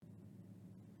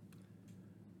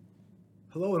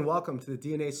Hello and welcome to the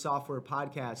DNA Software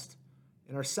Podcast.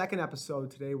 In our second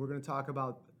episode today, we're going to talk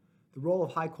about the role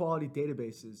of high-quality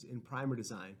databases in primer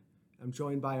design. I'm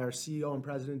joined by our CEO and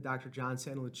President, Dr. John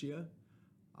Santalucia.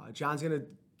 John's going to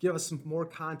give us some more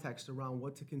context around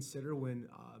what to consider when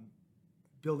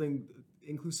building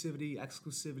inclusivity,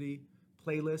 exclusivity,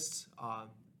 playlists,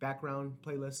 background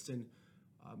playlists, and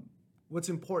what's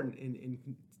important in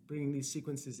bringing these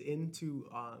sequences into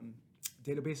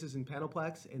databases in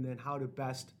Panelplex, and then how to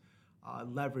best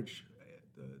leverage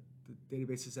the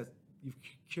databases that you've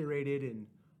curated and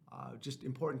just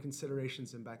important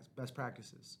considerations and best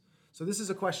practices. So this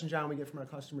is a question, John, we get from our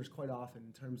customers quite often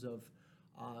in terms of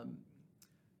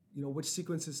which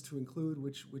sequences to include,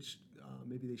 which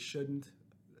maybe they shouldn't,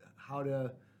 how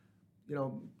to,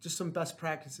 just some best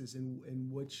practices in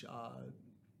which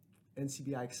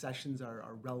NCBI sessions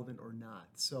are relevant or not.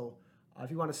 So if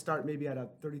you want to start maybe at a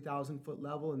 30,000 foot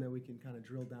level, and then we can kind of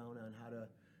drill down on how to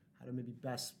maybe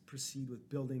best proceed with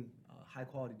building high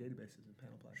quality databases in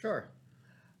Panelplex. Sure.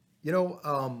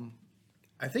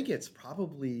 I think it's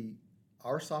probably,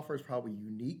 our software is probably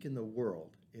unique in the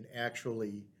world in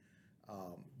actually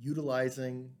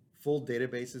utilizing full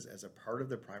databases as a part of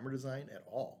the primer design at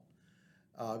all.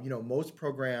 Most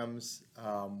programs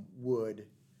would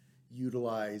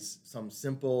utilize some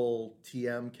simple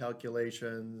TM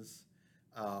calculations.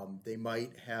 They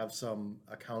might have some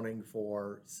accounting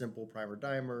for simple primer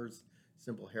dimers,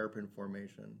 simple hairpin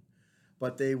formation,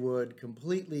 but they would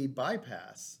completely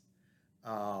bypass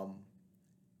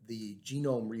the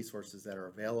genome resources that are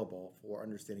available for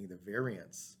understanding the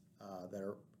variants that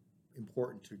are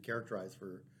important to characterize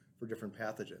for different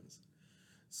pathogens.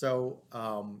 So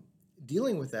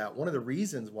dealing with that, one of the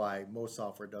reasons why most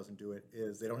software doesn't do it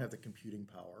is they don't have the computing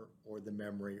power or the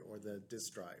memory or the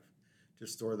disk drive to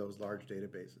store those large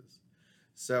databases.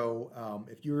 So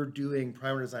if you're doing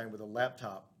primer design with a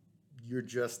laptop, you're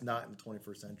just not in the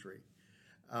 21st century.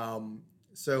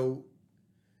 So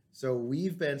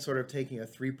we've been sort of taking a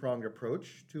three-pronged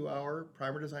approach to our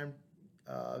primer design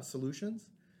solutions.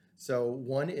 So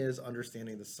one is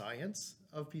understanding the science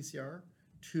of PCR.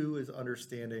 Two is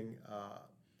understanding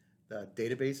the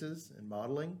databases and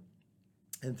modeling.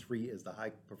 And three is the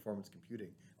high-performance computing.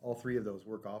 All three of those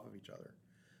work off of each other.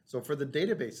 So for the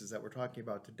databases that we're talking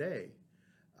about today,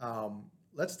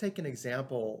 let's take an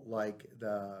example like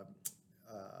the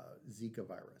Zika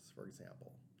virus, for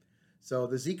example. So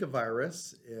the Zika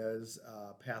virus is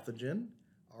a pathogen,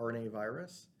 RNA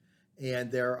virus, and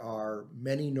there are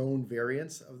many known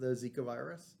variants of the Zika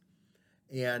virus.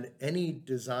 And any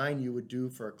design you would do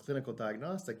for a clinical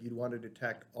diagnostic, you'd want to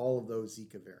detect all of those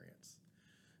Zika variants.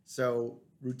 So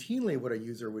routinely what a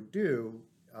user would do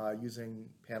using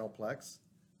Panelplex,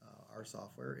 our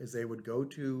software, is they would go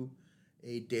to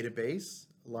a database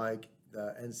like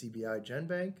the NCBI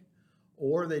GenBank,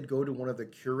 or they'd go to one of the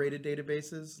curated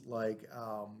databases like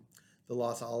the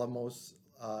Los Alamos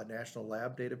National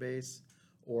Lab database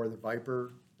or the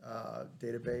Viper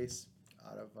database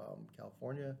out of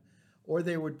California, or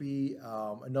there would be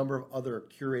a number of other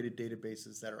curated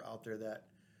databases that are out there that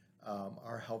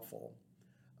are helpful.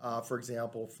 For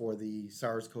example, for the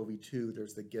SARS-CoV-2,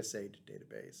 there's the GISAID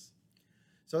database.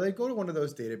 So they'd go to one of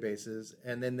those databases,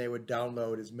 and then they would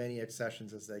download as many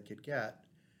accessions as they could get.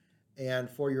 And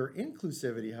for your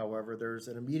inclusivity, however, there's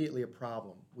immediately a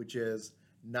problem, which is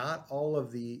not all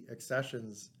of the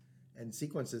accessions and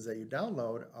sequences that you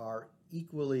download are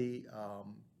equally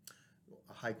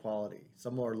high quality.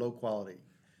 Some are low quality.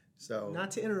 So,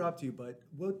 not to interrupt you, but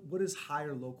what does high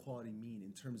or low quality mean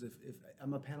in terms of if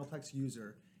I'm a Panelplex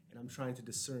user and I'm trying to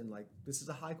discern, like, this is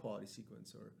a high quality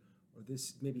sequence or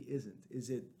this maybe isn't? Is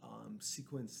it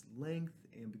sequence length,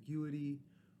 ambiguity?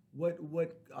 What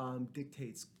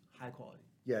dictates high quality?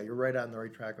 Yeah, you're right on the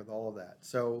right track with all of that.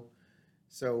 So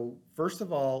first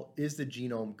of all, is the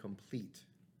genome complete?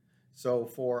 So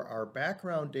for our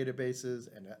background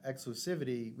databases and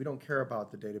exclusivity, we don't care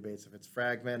about the database. If it's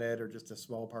fragmented or just a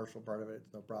small partial part of it,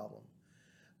 it's no problem.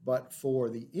 But for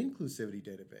the inclusivity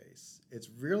database, it's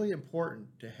really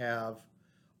important to have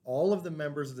all of the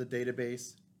members of the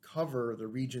database cover the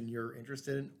region you're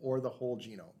interested in or the whole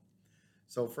genome.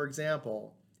 So for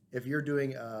example, if you're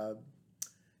doing a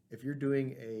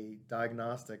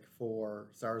diagnostic for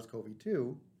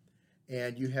SARS-CoV-2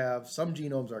 and you have some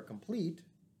genomes are complete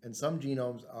and some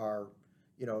genomes are,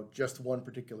 just one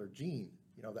particular gene,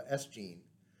 the S gene.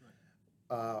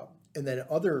 Right. And then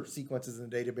other sequences in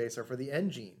the database are for the N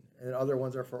gene and other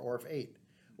ones are for ORF8.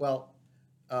 Well,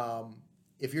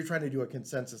 if you're trying to do a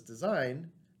consensus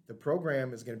design, the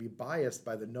program is going to be biased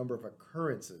by the number of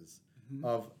occurrences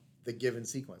of the given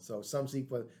sequence. So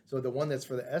the one that's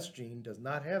for the S gene does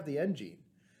not have the N gene.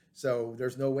 So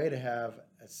there's no way to have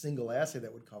a single assay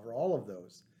that would cover all of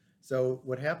those. So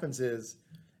what happens is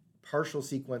partial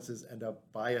sequences end up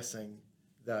biasing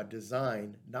the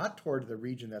design, not toward the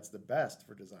region that's the best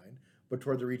for design, but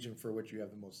toward the region for which you have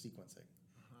the most sequencing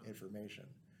information.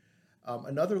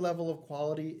 Another level of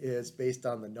quality is based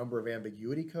on the number of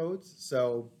ambiguity codes.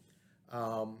 So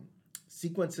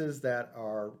sequences that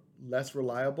are less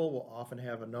reliable will often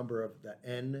have a number of the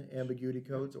N ambiguity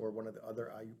codes or one of the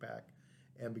other IUPAC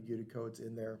ambiguity codes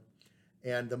in there.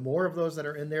 And the more of those that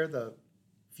are in there, the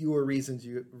fewer regions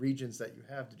that you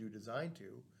have to do design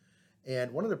to.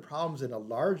 And one of the problems in a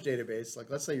large database, like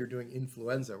let's say you're doing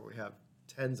influenza, where we have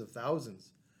tens of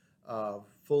thousands of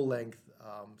full-length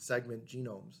segment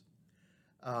genomes,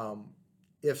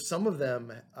 if some of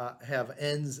them have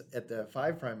ends at the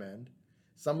 5' end,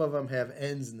 some of them have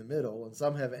ends in the middle, and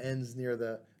some have ends near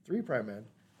the 3' end,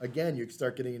 again, you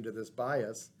start getting into this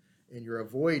bias in your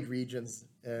avoid regions,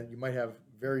 and you might have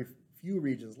very few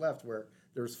regions left where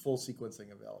there's full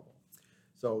sequencing available.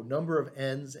 So number of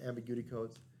ends, ambiguity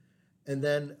codes. And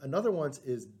then another one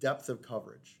is depth of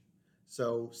coverage.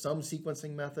 So some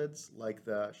sequencing methods, like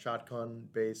the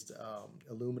shotgun-based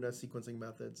Illumina sequencing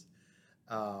methods,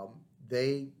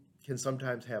 they can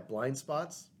sometimes have blind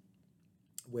spots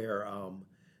where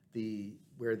the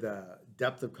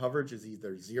depth of coverage is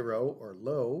either 0 or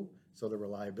low, so the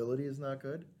reliability is not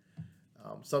good.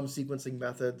 Some sequencing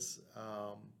methods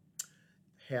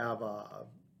have a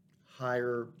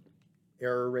higher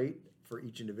error rate for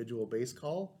each individual base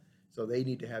call, so they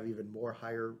need to have even more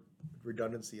higher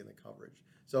redundancy in the coverage.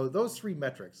 So those three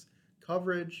metrics,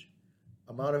 coverage,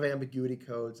 amount of ambiguity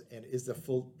codes, and is the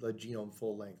genome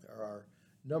full length, are our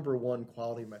number one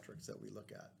quality metrics that we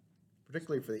look at,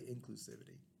 particularly for the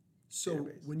inclusivity. So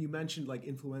database. when you mentioned like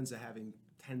influenza having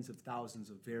tens of thousands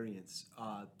of variants,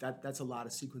 that's a lot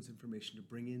of sequence information to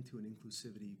bring into an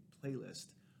inclusivity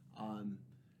playlist.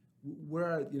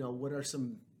 What are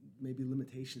some maybe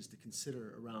limitations to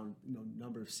consider around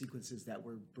number of sequences that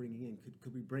we're bringing in?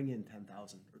 Could we bring in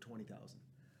 10,000 or 20,000?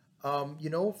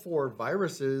 For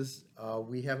viruses,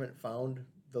 we haven't found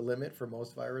the limit for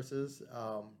most viruses.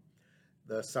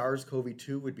 The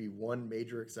SARS-CoV-2 would be one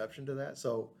major exception to that.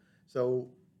 So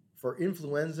for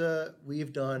influenza,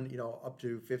 we've done up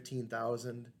to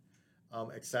 15,000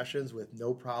 accessions with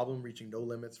no problem, reaching no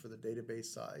limits for the database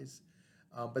size.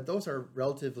 But those are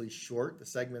relatively short. The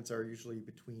segments are usually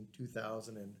between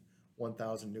 2,000 and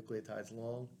 1,000 nucleotides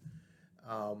long.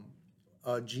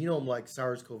 A genome like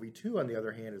SARS-CoV-2, on the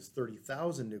other hand, is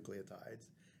 30,000 nucleotides,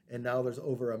 and now there's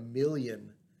over 1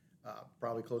 million,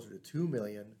 probably closer to 2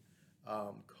 million,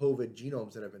 COVID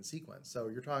genomes that have been sequenced. So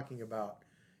you're talking about,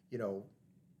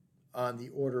 on the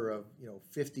order of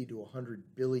 50 to 100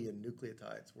 billion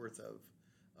nucleotides worth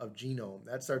of genome.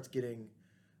 That starts getting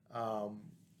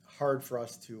hard for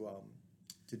us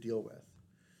to deal with.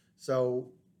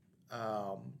 So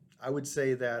I would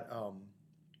say that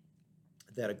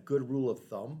that a good rule of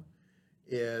thumb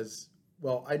is,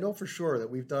 well, I know for sure that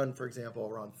we've done, for example,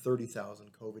 around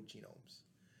 30,000 COVID genomes.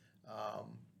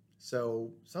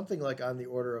 So something like on the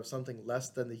order of something less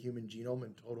than the human genome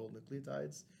in total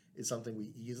nucleotides is something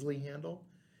we easily handle.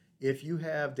 If you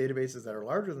have databases that are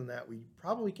larger than that, we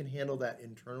probably can handle that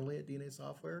internally at DNA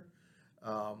Software,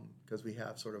 because we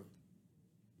have sort of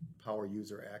power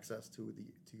user access to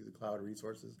the cloud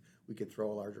resources. We could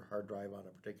throw a larger hard drive on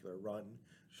a particular run,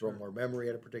 throw more memory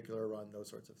at a particular run, those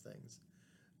sorts of things.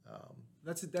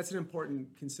 That's an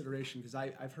important consideration, because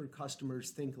I've heard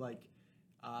customers think like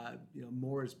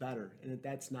more is better, and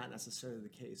that's not necessarily the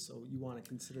case. So you want to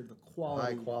consider the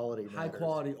quality, high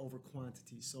quality over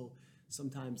quantity. So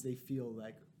sometimes they feel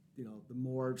like the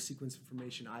more sequence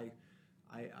information I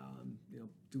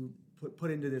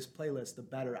put into this playlist, the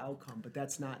better outcome. But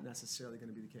that's not necessarily going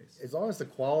to be the case. As long as the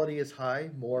quality is high,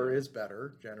 more is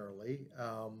better generally,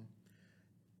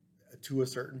 to a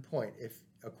certain point. If,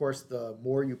 of course, the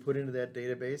more you put into that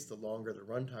database, the longer the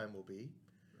runtime will be.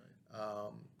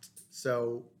 Right.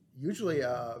 So usually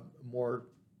a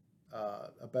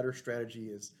better strategy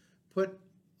is put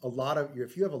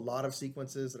if you have a lot of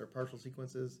sequences that are partial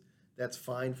sequences, that's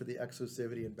fine for the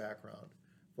exclusivity and background.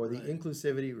 For the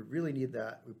inclusivity, we really need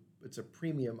that. It's a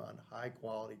premium on high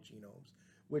quality genomes,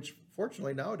 which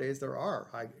fortunately nowadays there are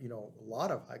a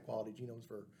lot of high quality genomes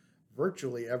for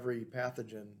virtually every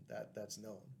pathogen that's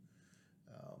known.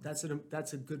 That's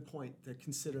a good point to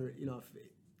consider.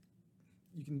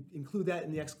 If you can include that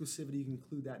in the exclusivity, you can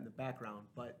include that in the background.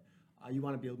 But you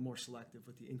want to be a little more selective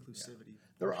with the inclusivity.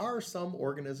 There are some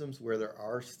organisms where there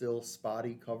are still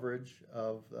spotty coverage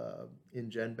of in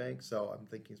GenBank. So I'm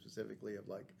thinking specifically of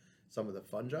like some of the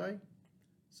fungi.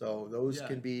 So those Yeah.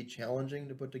 can be challenging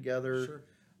to put together. Sure.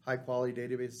 High quality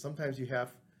databases. Sometimes you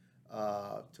have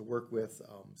to work with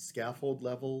scaffold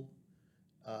level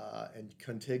and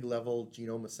contig level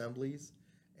genome assemblies,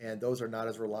 and those are not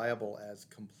as reliable as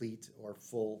complete or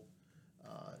full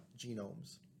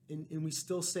genomes. And we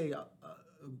still say a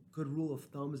good rule of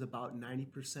thumb is about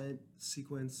 90%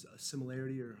 sequence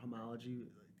similarity or homology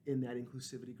in that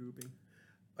inclusivity grouping.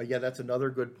 Yeah, that's another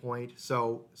good point.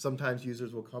 So sometimes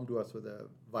users will come to us with a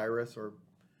virus or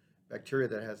bacteria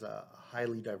that has a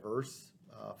highly diverse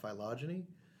phylogeny.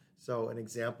 So an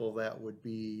example of that would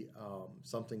be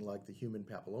something like the human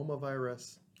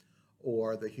papillomavirus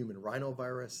or the human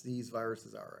rhinovirus. These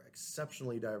viruses are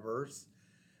exceptionally diverse.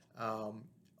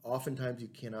 Oftentimes you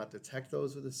cannot detect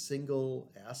those with a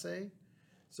single assay,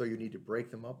 so you need to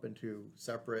break them up into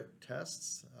separate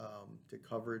tests to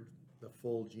cover the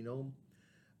full genome,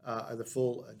 the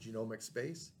full genomic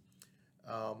space.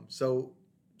 So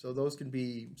those can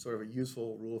be sort of a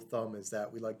useful rule of thumb, is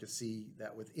that we like to see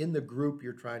that within the group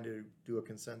you're trying to do a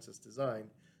consensus design,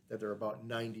 that there are about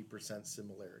 90%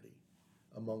 similarity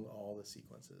among all the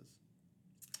sequences.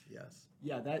 Yes.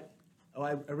 Yeah,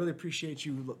 I really appreciate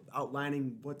you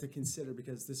outlining what to consider,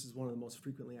 because this is one of the most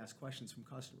frequently asked questions from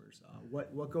customers.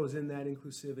 What goes in that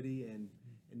inclusivity, and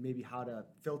maybe how to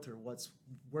filter what's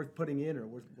worth putting in or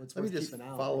what's Let me worth just keeping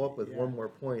out. follow up with Yeah. one more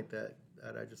point that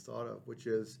I just thought of, which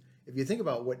is, if you think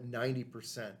about what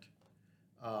 90%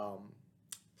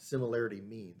 similarity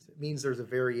means, it means there's a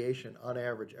variation on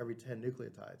average every 10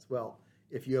 nucleotides. Well,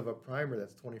 if you have a primer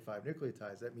that's 25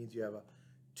 nucleotides, that means you have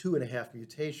 2.5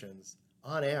 mutations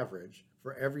on average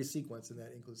for every sequence in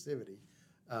that inclusivity.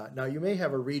 Now, you may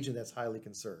have a region that's highly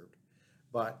conserved,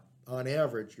 but on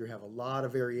average, you have a lot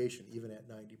of variation even at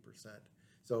 90%.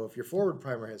 So if your forward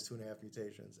primer has 2.5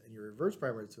 mutations and your reverse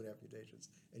primer has 2.5 mutations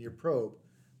and your probe,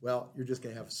 well, you're just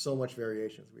going to have so much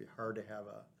variation. It's going to be hard to have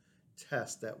a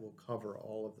test that will cover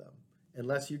all of them,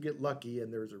 unless you get lucky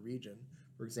and there's a region.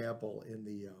 For example, in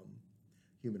the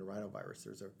human rhinovirus,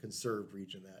 there's a conserved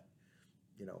region that,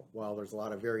 while there's a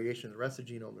lot of variation in the rest of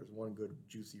the genome, there's one good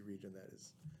juicy region that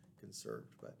is conserved.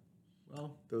 But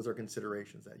Well, those are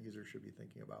considerations that users should be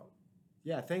thinking about.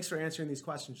 yeah, thanks for answering these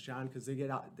questions, John, because they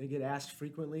get asked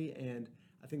frequently, and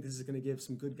I think this is going to give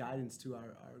some good guidance to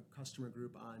our customer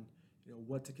group on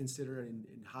what to consider and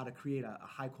how to create a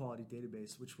high quality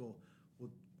database, which will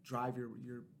drive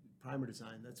your primer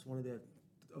design. That's one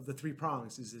of the 3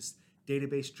 prongs, is this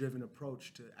database driven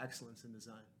approach to excellence in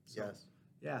design. So, Yes.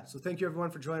 Yeah, so thank you everyone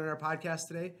for joining our podcast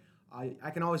today.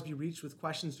 I can always be reached with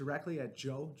questions directly at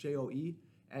Joe,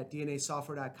 at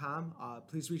dnasoftware.com.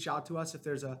 Please reach out to us if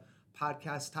there's a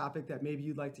podcast topic that maybe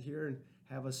you'd like to hear and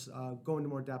have us go into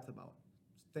more depth about.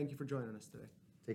 Thank you for joining us today.